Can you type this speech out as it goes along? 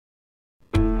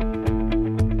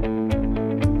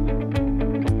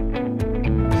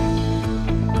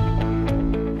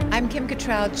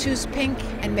about choose pink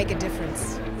and make a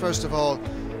difference. First of all,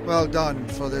 well done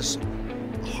for this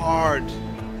hard,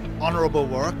 honourable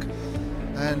work.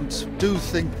 And do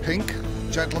think pink,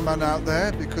 gentlemen out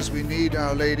there, because we need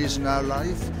our ladies in our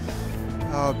life,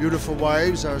 our beautiful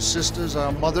wives, our sisters,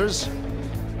 our mothers.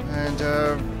 And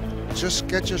just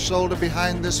get your shoulder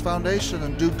behind this foundation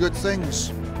and do good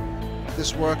things.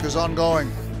 This work is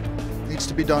ongoing, needs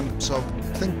to be done, so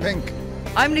think pink.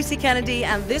 I'm Lucy Kennedy,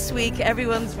 and this week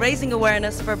everyone's raising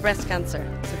awareness for breast cancer,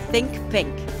 so think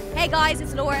pink. Hey guys,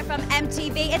 it's Laura from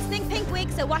MTV. It's Think Pink Week,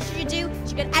 so what should you do? You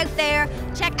should get out there,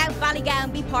 check out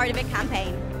Ballygown, be part of it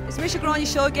campaign. Is mis gráinne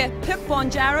seoge pip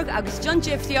bon jarrag agus John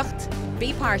Jiftiocht,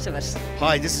 be part of it.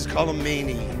 Hi, this is Colin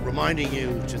Meaney, reminding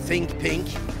you to think pink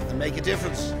and make a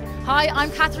difference. Hi,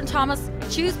 I'm Catherine Thomas.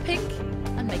 Choose pink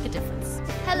and make a difference.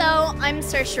 Hello, I'm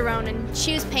Saoirse Ronan.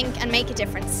 Choose pink and make a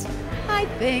difference. I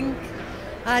think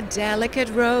a delicate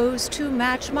rose to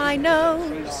match my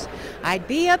nose. I'd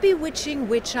be a bewitching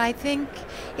witch, I think,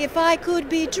 if I could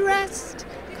be dressed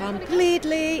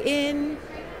completely in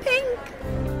pink.